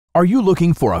Are you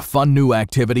looking for a fun new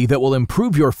activity that will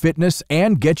improve your fitness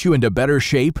and get you into better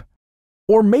shape?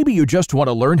 Or maybe you just want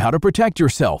to learn how to protect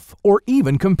yourself or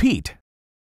even compete.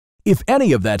 If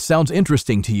any of that sounds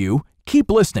interesting to you, keep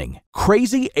listening.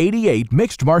 Crazy 88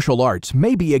 Mixed Martial Arts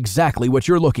may be exactly what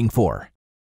you're looking for.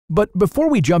 But before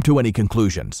we jump to any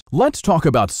conclusions, let's talk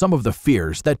about some of the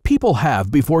fears that people have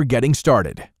before getting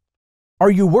started.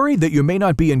 Are you worried that you may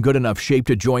not be in good enough shape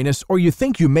to join us, or you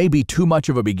think you may be too much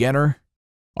of a beginner?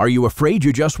 Are you afraid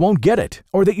you just won't get it,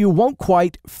 or that you won't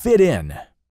quite fit in?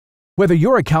 Whether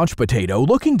you're a couch potato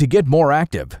looking to get more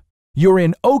active, you're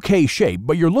in okay shape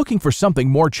but you're looking for something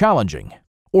more challenging,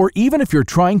 or even if you're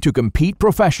trying to compete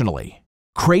professionally,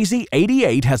 Crazy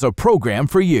 88 has a program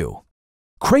for you.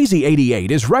 Crazy 88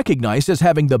 is recognized as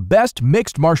having the best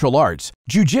mixed martial arts,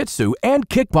 jiu-jitsu, and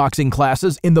kickboxing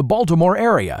classes in the Baltimore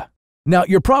area. Now,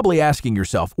 you're probably asking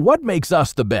yourself, what makes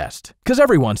us the best? Because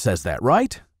everyone says that,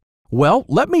 right? Well,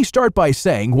 let me start by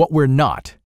saying what we're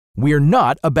not. We're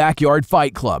not a backyard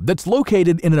fight club that's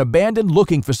located in an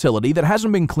abandoned-looking facility that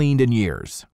hasn't been cleaned in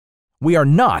years. We are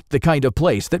not the kind of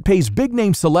place that pays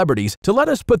big-name celebrities to let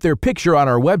us put their picture on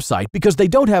our website because they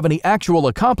don't have any actual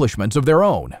accomplishments of their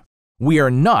own. We are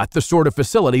not the sort of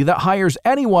facility that hires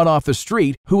anyone off the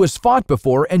street who has fought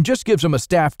before and just gives them a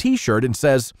staff t-shirt and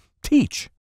says, "Teach."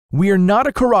 We are not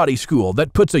a karate school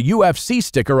that puts a UFC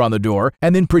sticker on the door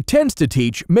and then pretends to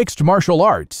teach mixed martial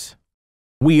arts.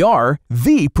 We are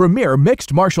the premier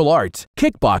mixed martial arts,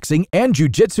 kickboxing, and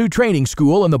jiu-jitsu training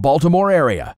school in the Baltimore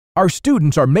area. Our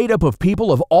students are made up of people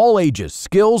of all ages,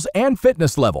 skills, and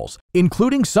fitness levels,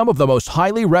 including some of the most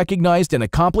highly recognized and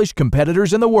accomplished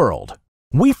competitors in the world.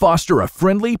 We foster a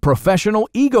friendly, professional,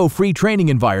 ego-free training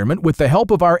environment with the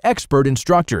help of our expert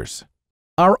instructors.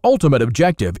 Our ultimate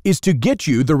objective is to get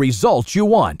you the results you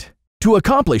want. To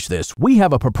accomplish this, we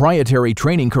have a proprietary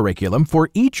training curriculum for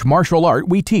each martial art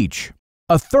we teach,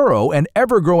 a thorough and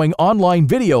ever-growing online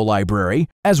video library,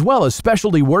 as well as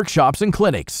specialty workshops and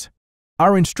clinics.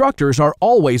 Our instructors are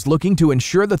always looking to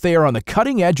ensure that they are on the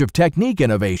cutting edge of technique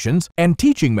innovations and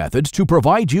teaching methods to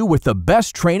provide you with the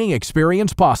best training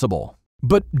experience possible.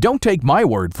 But don't take my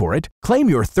word for it. Claim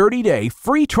your 30-day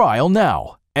free trial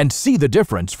now and see the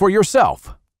difference for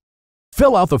yourself.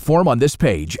 Fill out the form on this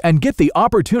page and get the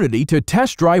opportunity to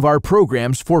test drive our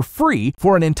programs for free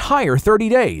for an entire 30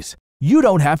 days. You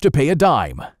don't have to pay a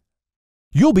dime.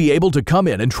 You'll be able to come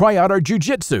in and try out our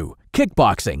jiu-jitsu,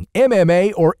 kickboxing,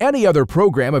 MMA, or any other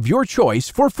program of your choice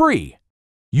for free.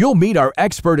 You'll meet our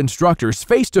expert instructors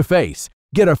face-to-face,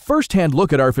 get a first-hand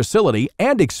look at our facility,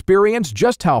 and experience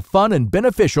just how fun and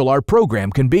beneficial our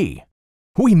program can be.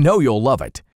 We know you'll love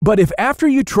it, but if after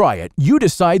you try it, you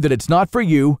decide that it's not for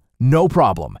you, no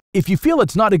problem. If you feel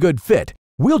it's not a good fit,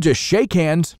 we'll just shake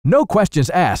hands, no questions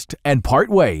asked, and part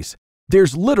ways.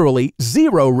 There's literally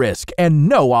zero risk and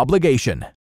no obligation.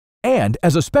 And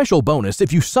as a special bonus,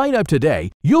 if you sign up today,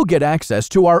 you'll get access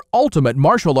to our Ultimate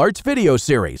Martial Arts video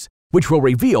series, which will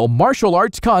reveal martial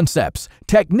arts concepts,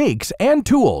 techniques, and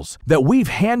tools that we've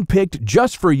handpicked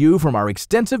just for you from our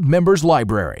extensive members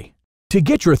library. To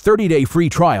get your 30-day free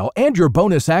trial and your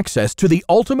bonus access to the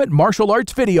Ultimate Martial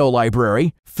Arts video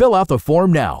library, fill out the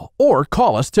form now or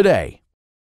call us today.